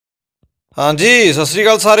हाँ जी सत श्री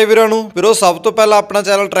अकाल सारे वीरों नूं। वीरों सब तो पहला अपना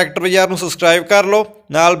चैनल ट्रैक्टर बाजार नूं सबसक्राइब कर लो,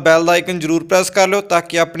 नाल बैल दा आइकन जरूर प्रेस कर लो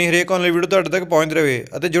ताकि अपनी हरेक ऑनलाइन वीडियो तुहाडे तक पहुँच रहे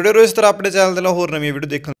अते जुड़े रहो इस तरह अपने चैनल दे नाल होर नवीं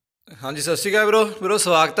वीडियो देखण। हाँ जी सत श्री अकाल वीरों। वीरों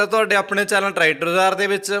स्वागत है तुहाडे अपने चैनल ट्रैक्टर बाजार दे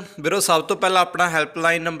विच। वीरों सब तो पहला अपना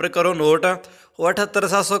हैल्पलाइन नंबर करो नोट, वो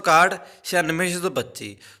 78761 96625।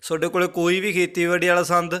 ਤੁਹਾਡੇ ਕੋਲੇ कोई भी खेतीबाड़ी वाला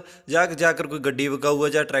संद जाकर कोई गड्डी विकाऊ है,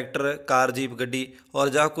 ਜਾਂ ट्रैक्टर कार जीप गड्डी और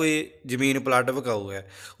ਜਾਂ कोई ਜ਼ਮੀਨ ਪਲਾਟ ਵਿਕਾਊ है,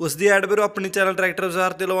 उसकी ऐड ਵੀਰੋ अपनी चैनल ट्रैक्टर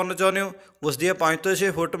बाजार ਤੇ ਲਵਾਉਣਾ ਚਾਹੁੰਦੇ ਹੋ, ਉਸ ਦੀਆਂ 5 ਤੋਂ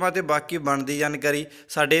 6 ਫੋਟੋਆਂ ਤੇ ਬਾਕੀ ਬਣਦੀ ਜਾਣਕਾਰੀ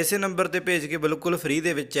ਸਾਡੇ ਇਸੇ ਨੰਬਰ ਤੇ ਭੇਜ ਕੇ ਬਿਲਕੁਲ ਫ੍ਰੀ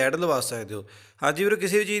ਦੇ ਵਿੱਚ ਐਡ ਲਵਾ ਸਕਦੇ ਹੋ। ਹਾਂਜੀ ਵੀਰੋ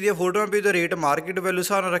ਕਿਸੇ ਵੀ ਚੀਜ਼ ਦੀਆਂ ਫੋਟੋਆਂ ਭੇਜ ਦਿਓ, ਰੇਟ ਮਾਰਕੀਟ ਵੈਲਿਊ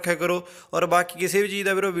ਹਿਸਾਬ ਨਾਲ ਰੱਖਿਆ ਕਰੋ। ਔਰ ਬਾਕੀ ਕਿਸੇ ਵੀ ਚੀਜ਼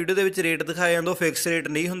ਦਾ ਵੀਰੋ ਵੀਡੀਓ ਦੇ ਵਿੱਚ ਰੇਟ ਦਿਖਾਇਆ ਜਾਂਦਾ, ਫਿਕਸ ਰੇਟ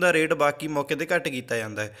ਨਹੀਂ ਹੁੰਦਾ, ਰੇਟ ਬਾਕੀ ਮੌਕੇ ਤੇ ਘੱਟ ਕੀਤਾ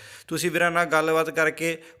ਜਾਂਦਾ ਹੈ। ਤੁਸੀਂ ਵੀਰਾਂ ਨਾਲ ਗੱਲਬਾਤ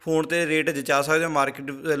ਕਰਕੇ ਫੋਨ ਤੇ ਰੇਟ ਜਚਾ ਸਕਦੇ ਹੋ, ਮਾਰਕੀਟ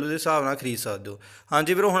ਵੈਲਿਊ ਦੇ ਹਿਸਾਬ ਨਾਲ ਖਰੀਦ ਸਕਦੇ ਹੋ।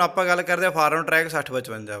 ਹਾਂਜੀ ਵੀਰੋ ਹੁਣ ਆਪਾਂ ਗੱਲ ਕਰਦੇ ਹਾਂ ਫਾਰਮ ਟਰੈਕ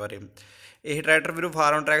 6055 ਬਾਰੇ। ਇਹ ਟਰੈਕਟਰ ਵੀਰੋ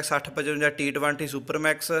farm track 6055 T20 super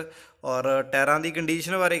Max. ਔਰ ਟਾਇਰਾਂ ਦੀ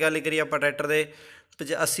ਕੰਡੀਸ਼ਨ ਬਾਰੇ ਗੱਲ ਕਰੀਏ ਆਪਾਂ, ਟਰੈਕਟਰ ਦੇ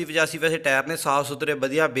 80-85 ਪੈਸੇ ਟਾਇਰ ਨੇ, ਸਾਫ ਸੁਥਰੇ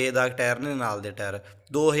ਵਧੀਆ ਬੇਦਾਗ ਟਾਇਰ ਨੇ, ਨਾਲ ਦੇ ਟਾਇਰ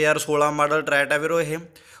 2016 ਮਾਡਲ ਟਰੈਕਟਰ ਹੈ ਵੀਰੋ ਇਹ।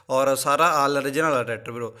 ਔਰ ਸਾਰਾ ਆਲ ਓਰੀਜਨਲ ਆ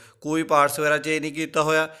ਟਰੈਕਟਰ ਵੀਰੋ, ਕੋਈ ਪਾਰਟਸ ਵਗੈਰਾ ਚੇਂਜ ਨਹੀਂ ਕੀਤਾ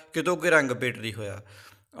ਹੋਇਆ, ਕਿਤੋਂ ਕੋਈ ਰੰਗ ਪੇਂਟ ਨਹੀਂ ਹੋਇਆ।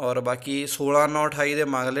 ਔਰ ਬਾਕੀ 16/9/28 ਦੇ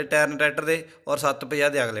ਮਗਲੇ ਟਾਇਰ ਨੇ ਟਰੈਕਟਰ ਦੇ, ਔਰ 750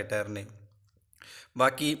 ਦੇ ਅਗਲੇ ਟਾਇਰ ਨੇ।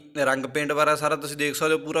 बाकी रंग पेंट बारा सारा तुम देख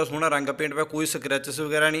सकते हो, पूरा सोहना रंग पेंट पे, कोई स्क्रैचस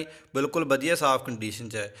वगैरह नहीं, बिल्कुल वधिया साफ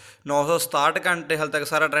कंडीशन है। 967 घंटे हाल तक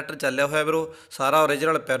सारा ट्रैक्टर चलिया हुआ ब्रो, सारा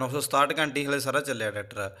ओरिजिनल पे 967 घंटे हले सारा चलिया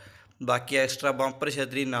ट्रैक्टर। बाकी एक्सट्रा बंपर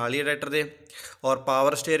छतरी नाल ही ट्रैक्टर दे, और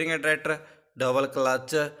पावर स्टेयरिंग है tractor, double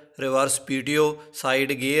clutch, reverse PTO,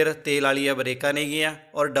 side gear, तेल वाली ब्रेकां नहीं गई,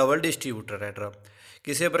 और डबल डिस्ट्रीब्यूटर ट्रैक्टर।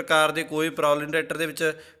 किसी प्रकार की कोई प्रॉब्लम ट्रैक्टर के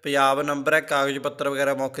पंजाब नंबर है, कागज पत्तर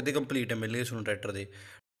वगैरह मौके पर कंप्लीट मिलने सूँ ट्रैक्टर के।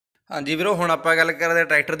 हाँ जी वीरो हुण आपां गल करदे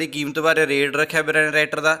ट्रैक्टर की कीमत बारे। रेट रखा वीरां ने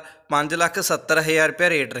ट्रैक्टर का 5,70,000 रुपया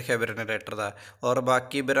रेट रखा वीरां ने ट्रैक्टर का। और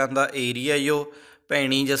बाकी वीरां दा एरिया जो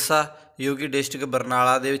भैणी जस्सा जो कि डिस्ट्रिक्ट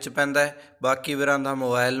बरनाला दे विच पैंदा है। बाकी वीरां दा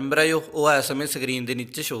मोबाइल नंबर है जो वो इस समय स्क्रीन के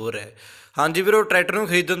नीचे शो हो रहा है। हाँ जी वीरो ट्रैक्टर को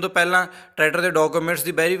खरीदण तो पहला ट्रैक्टर के डॉक्यूमेंट्स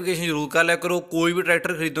की वेरीफिकेशन जरूर कर लिया करो। कोई भी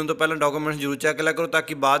ट्रैक्टर खरीदण तो पहला डॉक्यूमेंट्स जरूर चैक लिया करो,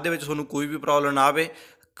 ताकि बाद दे विच तुहानूं कोई भी प्रॉब्लम ना आवे।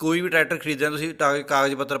 कोई भी ट्रैक्टर खरीदना तुसीं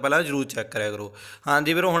कागज पत्तर पहला जरूर चैक कराया करो। हाँ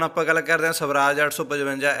जी वीरो हुण आपां गल करदे हां स्वराज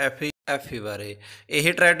 855 FE बारे। यह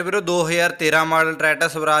ट्रैक्टर वीरो 2013 मॉडल ट्रैक्टर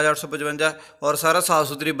स्वराज 855, और सारा साफ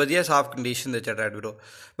सुथरी वधिया साफ कंडीशन दे ट्रैक्टर वीरो।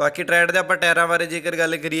 बाकी ट्रैक्टर के आप टायरों बारे जेकर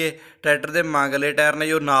गल करिए, ट्रैक्टर के मगले टायर ने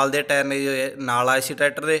जो नाल दे टायर ने जो नाल आए सी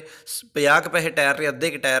ट्रैक्टर के 50 पैसे टायर ने, अद्धे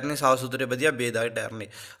के टायर ने साफ सुथरे वधिया बेदाग टायर ने।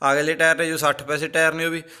 अगले टायर ने जो 60 पैसे टायर ने,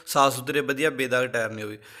 वो भी साफ सुथरे वधिया बेदाग टायर ने वो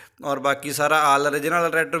भी। और बाकी सारा आल ओरिजिनल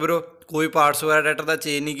ट्रैक्टर वीरो, कोई पार्ट्स वगैरह ट्रैक्टर का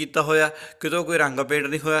चेंज नहीं किया होया, कितों कोई रंग पेंट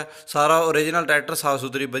नहीं होया, सारा ओरिजिनल ट्रैक्टर साफ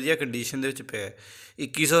सुथरी वधिया कंडीशन के पे है।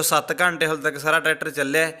 2107 घंटे हाल तक सारा ट्रैक्टर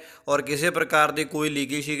चलिया है, और किसी प्रकार की कोई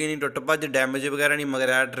लीकेज शीकेज नहीं, टुट भज डैमेज वगैरह नहीं,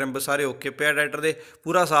 मगर ट्रिम्ब सारे ओके पे ट्रैक्टर के,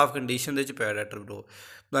 पूरा साफ कंडीशन के पे ट्रैक्टर वीरो।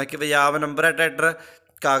 बाकी पंजाब नंबर है ट्रैक्टर,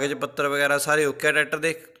 कागज पत्तर वगैरह सारे ओके ट्रैक्टर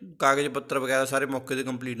के, कागज पत्तर वगैरह सारे मौके पर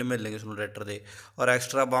कंप्लीट मिलेंगे सूँ ट्रैक्टर के। और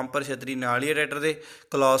एक्सट्रा बंपर छतरी नाल ही ट्रैक्टर के,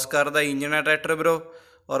 क्लॉस कार का इंजन है ट्रैक्टर वीरो।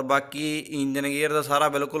 और बाकी इंजन गेयर का सारा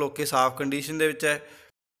बिल्कुल ओके साफ कंडीशन के है।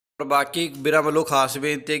 और बाकी वीरां वालों खास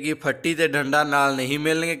बेनती है कि फट्टी ते डंडा नाल नहीं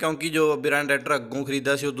मिलणगे, क्योंकि जो वीरां ट्रैक्टर अगों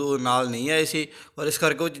खरीदा सी उदों नाल नहीं आए सी, और इस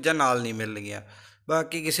करके वो चीज़ां नाल नहीं मिलणगियां।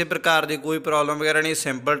 बाकी किसी प्रकार की कोई प्रॉब्लम वगैरह नहीं,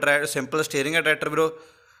 सिंपल स्टेयरिंग है ट्रैक्टर वीरो,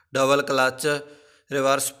 डबल क्लच,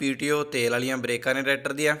 रिवर्स PTO, तेल वाली ब्रेकां ने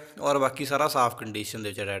ट्रैक्टर दियाँ, और बाकी सारा साफ कंडीशन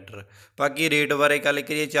दे ट्रैक्टर। बाकी रेट बारे गल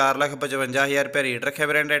करिए 4,55,000 रुपया रेट रखा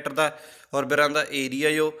वीरां ट्रैक्टर का। और वीरां दा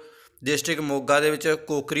एरिया जो डिस्ट्रिक्ट मोगा दे विच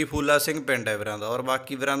कोकरी फूला सिंह पिंड है वीरां दा। और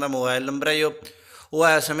बाकी वीरां दा मोबाइल नंबर है जो वो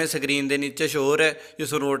इस समय स्क्रीन के नीचे शो हो रहा है,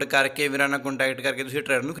 जिस नोट करके वीरां नाल कंटैक्ट करके तुसीं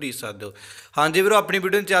ट्रैक्टर नूं खरीद सकते हो। हाँ जी वीरो अपनी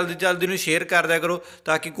वीडियो जल्दी जल्दी नूं शेयर कर दिया करो,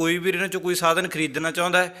 ताकि कोई भी इन्हां चों कोई साधन खरीदना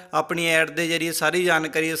चाहुंदा है अपनी ऐड के जरिए सारी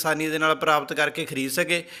जानकारी आसानी दे नाल प्राप्त करके खरीद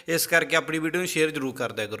सके। इस करके अपनी वीडियो नूं शेयर जरूर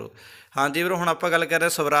कर दिया करो। हाँ जी वीरो हुण आपां गल कर रहे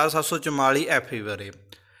हैं स्वराज 744 FE बारे।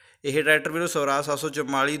 यह ट्रैक्टर वीरो स्वराज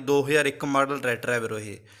 744 2001 मॉडल ट्रैक्टर है वीरो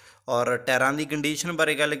ये। और टायरां की कंडीशन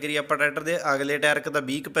बारे गल करिए आप, ट्रैक्टर के अगले टायर के तो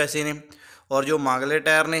 20 पैसे ने, और जो मगले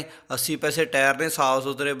टायर ने 80 पैसे टायर ने, साफ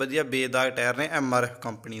सुथरे वधिया बेदाग टायर ने MRF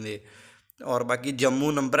कंपनी के। और बाकी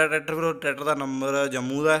जम्मू नंबर है ट्रैक्टर वीरो, ट्रैक्टर का नंबर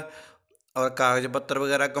जम्मू का। और कागज पत्तर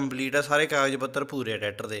वगैरह कंप्लीट है, सारे कागज पत्तर पूरे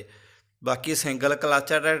ट्रैक्टर के। बाकी सिंगल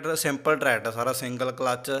क्लच है ट्रैक्टर, सिंपल ट्रैक्टर सारा सिंगल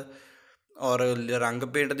क्लच। और रंग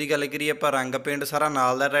पेंट की गल करिए आप, रंग पेंट सारा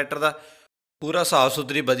नाल दा ट्रैक्टर का। पूरा साफ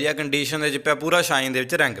सुथरी वधिया कंडीशन दे पिया, पूरा शाइन दे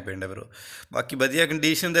विच रंग पेंट है वीरो। बाकी वधिया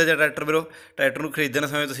कंडीशन दे ट्रैक्टर वीरो, ट्रैक्टर नूं खरीदण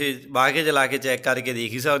समय तुसीं बाह के चला के चैक करके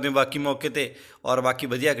देख ही सकदे हो बाकी मौके ते। और बाकी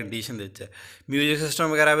वधिया कंडीशन दे विच है। म्यूजिक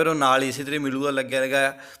सिस्टम वगैरह वीरो नाल ही इसी तरह मिलूगा लग्या लगा।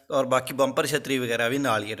 और बाकी बंपर छतरी वगैरह भी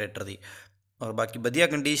नाल ही है ट्रैक्टर दी। और बाकी वधिया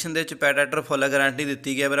कंडीशन दे पै ट्रैक्टर फुल गारंटी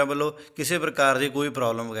दी गई मेरा वालों, किसी प्रकार की कोई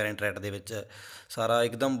प्रॉब्लम वगैरह नहीं ट्रैक्टर दे विच। सारा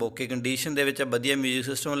एकदम बोके कंडीशन दे विच वधिया म्यूजिक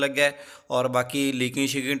सिस्टम लग्या है। और बाकी लीकिंग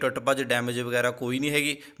शिकिंग टुट भज डैमेज वगैरह कोई नहीं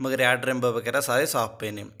हैगी। मगर यार ट्रिम्ब वगैरह सारे साफ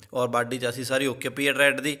पे ने। और बाडी चासी सारी ओके पई है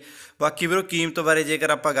ट्रैक्टर की। बाकी वीरो कीमत बारे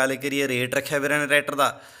जेकर आप गल करिए, रेट रखा वीर ने ट्रैक्टर का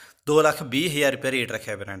 2,20,000 रुपये रेट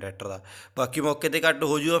रखा वीर ने ट्रैक्टर का। बाकी मौके पर घट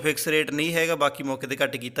हो जूगा, फिक्स रेट नहीं है, बाकी मौके पर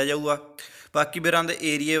घट किया जाऊगा। बाकी वीरां दे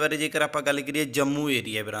एरिए बारे जेकर आप गल करिए, जम्मू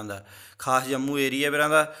एरिया वीरां दा, खास जम्मू एरिया वीरां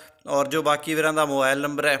दा। और जो बाकी वीरां दा मोबाइल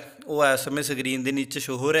नंबर है वो इस समय स्क्रीन के नीचे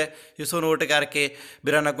शो हो रहा है, इसको नोट करके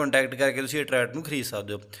वीरां नाल कॉन्टैक्ट करके तुसीं ट्रैक्टर नूं खरीद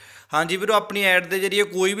सकदे हो। हाँ जी वीरो, अपनी ऐड के जरिए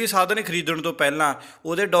कोई भी साधन खरीदण तो पहलां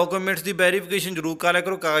उहदे डॉक्यूमेंट्स की वेरीफिकेशन जरूर कर लिया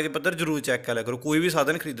करो, कागज पत्तर जरूर चैक कर लिया करो कोई भी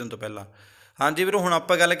साधन खरीदण तो पहलां। हाँ जी वीरो, हुण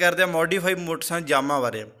आपां गल करदे हां मॉडिफाई मोटरसाइकिल यामा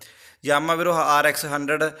बारे। यामा वीरो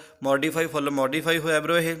RX100 मॉडिफाई फुल मॉडिफाई होया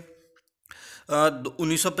वीरो। ये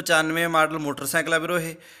 1995 मॉडल मोटरसाइकिल है वीरो।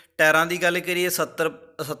 ये टायरां की गल करिए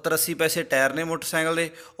 70-80 पैसे टायर ने मोटरसाइकिल के।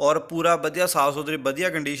 और पूरा वधिया साफ सुथरी वधिया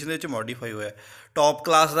कंडीशन के मॉडिफाई होया। टॉप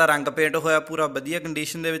क्लास का रंग पेंट होया, पूरा वधिया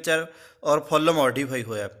कंडीशन के। और फुल मॉडिफाई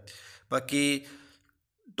होया। बाकी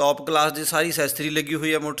टॉप क्लास की सारी असैसरी लगी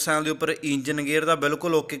हुई है मोटरसाइकिल के उपर। इंजन गेयर का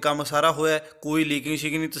बिल्कुल ओके काम सारा होया, कोई लीकिंग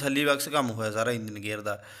शीकिंग नहीं, तसली बख्श काम होया सारा इंजन गेयर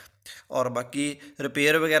का। और बाकी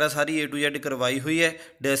रिपेयर वगैरह सारी A to Z करवाई हुई है।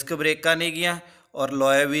 डिस्क ब्रेकां ने गियां और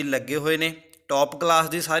लॉय व्हील लगे हुए ने। टॉप क्लास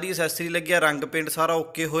की सारी असैसरी लगी है, रंग पेंट सारा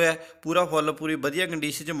ओके होया, पूरा फुल पूरी वधिया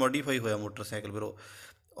कंडीशन च मॉडिफाई होया मोटरसाइकिल वीरो।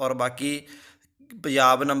 और बाकी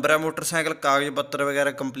पंजाब नंबर है मोटरसाइकिल, कागज पत्तर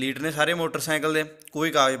वगैरह कंप्लीट ने सारे मोटरसाइकिल के, कोई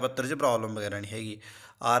कागज पत्तर च प्रॉब्लम वगैरह नहीं हैगी।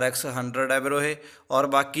 RX100 है वीरो ये। और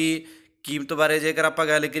बाकी कीमत बारे जेकर आप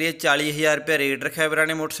गल करिए 40,000 रुपया रेट रखा वीरां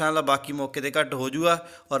ने मोटरसाइकिल का, बाकी मौके पर घट हो जूगा।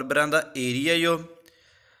 और वीरां दा एरिया जो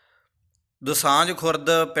दोसांझ खुरद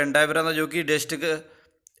पिंड है वीरां दा, जो कि डिस्ट्रिक्ट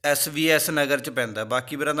SVS नगर च पैंदा।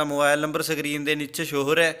 बाकी वीरां दा मोबाइल नंबर स्क्रीन के नीचे शो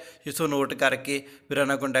हो रहा है, जिसों नोट करके वीरां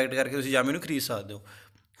नाल कॉन्टैक्ट करके तुसीं यामी नूं खरीद सकदे हो।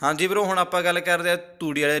 हाँ जी वीरो, हुण आपां गल करदे हां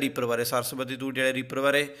तूड़ी वाले रीपर बारे, सरस्वती तूड़ी वाले रीपर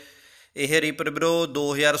बारे। यह रीपर वीरो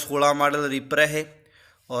 2016 मॉडल रीपर है ये।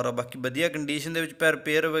 और बाकी वधिया कंडीशन के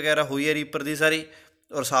रिपेयर वगैरह हुई है रीपर की सारी।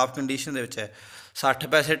 और साफ कंडीशन के है। 60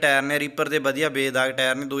 पैसे टायर ने रीपर के, वधिया बेदाग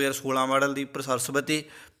टायर ने, 2016 मॉडल रीपर सरस्वती।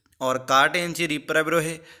 और 61 इंची रीपर है वीरो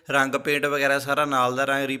ये। रंग पेंट वगैरह सारा नाल दा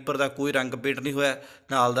रंग, रीपर का कोई रंग पेंट नहीं होया,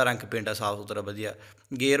 नाल दा रंग पेंट है साफ सुथरा वधिया।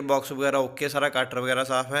 गेयर बॉक्स वगैरह ओके, सारा कटर वगैरह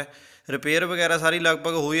साफ है। रिपेयर वगैरह सारी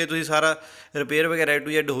लगभग हुई है, तुसीं सारा रिपेयर वगैरह A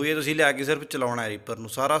to Z हुई है, तुसीं लिया के सिर्फ चलाउणा है रीपर नूं।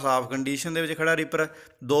 सारा साफ कंडीशन के खड़ा रीपर,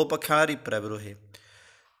 2 पक्षां वाला रीपर है वीरो ये।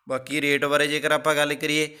 बाकी रेट बारे जेकर आप गल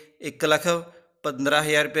करिए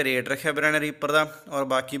 1,15,000 रुपये रेट रखा वीरां ने रीपर का। और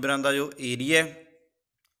बाकी वीरां दा जो एरिया है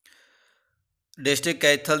डिस्ट्रिक्ट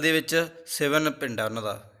कैथल दे विच 7 पिंड है उन्हां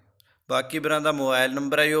दा। बाकी वीरां दा मोबाइल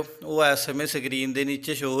नंबर है जो वो इस समय स्क्रीन के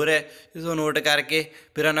नीचे शो हो रहा है, इसको नोट करके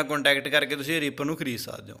वीरां नाल कॉन्टैक्ट करके तुसीं रीपर नूं खरीद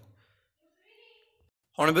सकदे हो।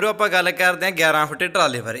 हुण वीरो आपां गल करदे हां 11 फुट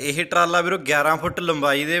ट्राले बारे। यह ट्राला वीरो 11 फुट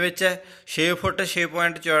लंबाई दे विच है, 6 फुट 6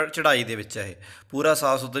 पॉइंट चढ़ाई दे विच है। पूरा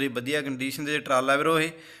साफ सुथरी वधिया कंडीशन के ट्राला वीरो ये।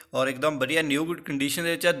 और एकदम वधिया न्यू कंडीशन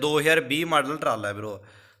के है, 2020 मॉडल ट्राला है वीरो।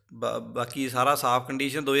 बाकी सारा साफ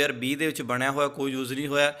कंडीशन 2020 के विच बनया होया, कोई यूज़ नहीं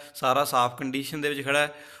होया, सारा साफ कंडीशन के खड़ा है।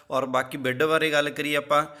 और बाकी बेड बारे गल करिए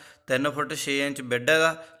आपां 3 फुट 6 इंच बेड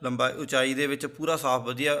है लंबाई उचाई दे विच, पूरा साफ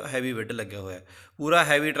वधिया हैवी बेड लग्या होया। पूरा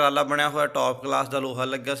हैवी ट्राला बनया होया, टॉप क्लास का लोहा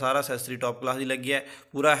लग्या, सारा असैसरी टॉप क्लास की लगी है,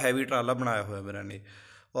 पूरा हैवी ट्राला बनाया होया वीरां ने।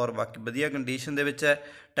 और बाकी वधिया कंडीशन के विच है।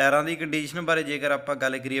 टायरां की कंडीशन बारे जेकर आप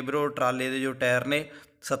गल करिए वीरो, ट्राले के जो टायर ने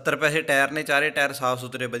 70 पैसे टायर ने, चारे टायर साफ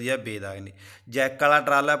सुथरे वधिया बेदाग ने। जैक वाला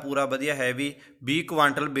ट्राला पूरा वधिया हैवी, 20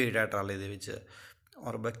 क्वांटल वेट है ट्राले दे विच।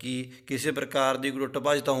 और बाकी किसी प्रकार की टुट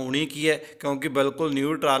भज तो होनी की है, क्योंकि बिल्कुल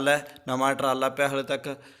न्यू ट्राला है, नवा ट्राला पिया, हाले तक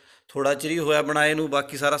थोड़ा चिर ही होया बनाए नूं।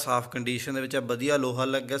 बाकी सारा साफ कंडीशन के वधिया लोहा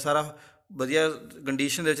लग्या, सारा वधिया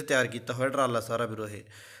कंडीशन के तैयार किया हुआ ट्राला सारा वीरो ये।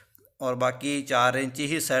 और बाकी 4 इंची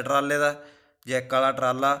हिस्सा है ट्राले का, जैक वाला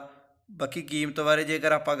ट्राला। बाकी कीमत बारे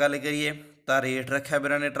जेकर आप गल करिए तो रेट रखा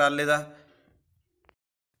वीरां ने ट्राले का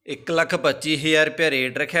 1,25,000 रुपया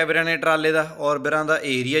रेट रखा वीरां ने ट्राले का। और वीरां दा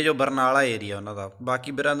एरिया जो बरनाला एरिया उन्होंने।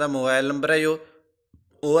 बाकी वीरां दा मोबाइल नंबर है जो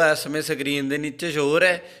वो इस समय स्क्रीन के नीचे शो हो रहा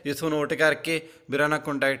है, जिसों नोट करके वीरां नाल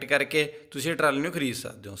कॉन्टैक्ट करके तुसीं ट्राले नूं खरीद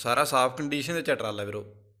सकते हो। सारा साफ कंडीशन के ट्राला वीरो।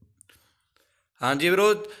 हाँ जी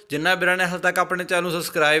ਵੀਰੋ, ਜਿਨ੍ਹਾਂ ਵੀਰਾਂ ਨੇ ਹਾਲੇ ਤੱਕ ਆਪਣੇ ਚੈਨਲ ਨੂੰ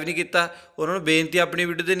ਸਬਸਕ੍ਰਾਈਬ ਨਹੀਂ ਕੀਤਾ ਉਹਨਾਂ ਨੂੰ ਬੇਨਤੀ ਆਪਣੀ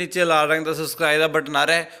ਵੀਡੀਓ ਦੇ ਨੀਚੇ ਲਾਲ ਰੰਗ ਦਾ ਸਬਸਕ੍ਰਾਈਬ ਦਾ ਬਟਨ ਆ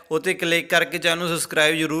ਰਿਹਾ ਹੈ, ਉਹ 'ਤੇ ਕਲਿੱਕ ਕਰਕੇ ਚੈਨਲ ਨੂੰ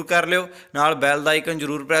ਸਬਸਕ੍ਰਾਈਬ ਜ਼ਰੂਰ ਕਰ ਲਿਓ। ਨਾਲ ਬੈਲ ਦਾ ਆਈਕਨ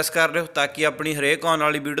ਜ਼ਰੂਰ ਪ੍ਰੈਸ ਕਰ ਲਿਓ ਤਾਂ ਕਿ ਆਪਣੀ ਹਰੇਕ ਆਉਣ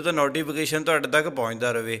ਵਾਲੀ ਵੀਡੀਓ ਦਾ ਨੋਟੀਫਿਕੇਸ਼ਨ ਤੁਹਾਡੇ ਤੱਕ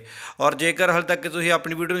ਪਹੁੰਚਦਾ ਰਹੇ। ਔਰ ਜੇਕਰ ਹਾਲੇ ਤੱਕ ਤੁਸੀਂ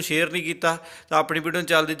ਆਪਣੀ ਵੀਡੀਓ ਨੂੰ ਸ਼ੇਅਰ ਨਹੀਂ ਕੀਤਾ ਤਾਂ ਆਪਣੀ ਵੀਡੀਓ ਨੂੰ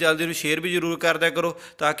ਜਲਦੀ ਨੂੰ ਸ਼ੇਅਰ ਵੀ ਜ਼ਰੂਰ ਕਰ ਦਿਆ ਕਰੋ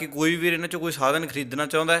ਤਾਂ ਕਿ ਕੋਈ ਵੀ ਇਹਨਾਂ 'ਚੋਂ ਕੋਈ ਸਾਧਨ ਖਰੀਦਣਾ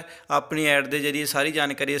ਚਾਹੁੰਦਾ ਹੈ ਆਪਣੀ ਐਡ ਦੇ ਜ਼ਰੀਏ ਸਾਰੀ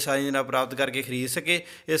ਜਾਣਕਾਰੀ ਆਸਾਨੀ ਨਾਲ ਪ੍ਰਾਪਤ ਕਰਕੇ ਖਰੀਦ ਸਕੇ।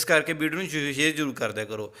 ਇਸ ਕਰਕੇ ਵੀਡੀਓ ਨੂੰ ਸ਼ੇਅਰ ਜ਼ਰੂਰ ਕਰ ਦਿਆ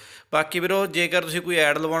ਕਰੋ। ਬਾਕੀ ਵੀਰੋ, ਜੇਕਰ ਤੁਸੀਂ ਕੋਈ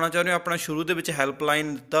ਐਡ ਲਵਾਉਣਾ ਚਾਹੁੰਦੇ ਹੋ, ਆਪਣਾ ਸ਼ੁਰੂ ਦੇ ਵਿੱਚ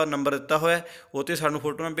ਹੈਲਪਲਾਈਨ ਦਾ ਨੰਬਰ ਦਿੱਤਾ ਹੋਇਆ, ਉਹ 'ਤੇ ਸਾਨੂੰ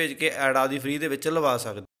ਫੋਟੋਆਂ ਭੇਜ ਕੇ ਐਡ ਆਦੀ ਫ੍ਰੀ ਦੇ ਵਿੱਚ ਲਵਾ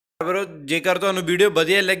ਸਕਦੇ ਹੋ। ਵੀਰੋ, ਜੇਕਰ ਤੁਹਾਨੂੰ ਵੀਡੀਓ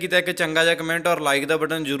ਵਧੀਆ ਲੱਗੀ ਤਾਂ ਇੱਕ ਚੰਗਾ ਜਿਹਾ ਕਮੈਂਟ ਔਰ ਲਾਈਕ ਦਾ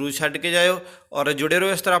ਬਟਨ ਜ਼ਰੂਰ ਛੱਡ ਕੇ ਜਾਇਓ ਔਰ ਜੁੜੇ ਰਹੋ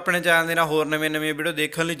ਇਸ ਤਰ੍ਹਾਂ ਆਪਣੇ ਚੈਨਲ ਦੇ ਨਾਲ। ਹੋਰ ਨਵੀਆਂ ਵੀਡੀਓ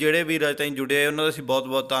ਦੇਖਣ ਲਈ ਜਿਹੜੇ ਵੀਰ ਅਜੇ ਤਾਈਂ ਜੁੜੇ ਹੋਏ ਉਹਨਾਂ ਦਾ ਅਸੀਂ ਬਹੁਤ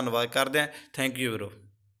ਬਹੁਤ ਧੰਨਵਾਦ ਕਰਦੇ ਹਾਂ। ਥੈਂਕ ਯੂ ਵੀਰੋ।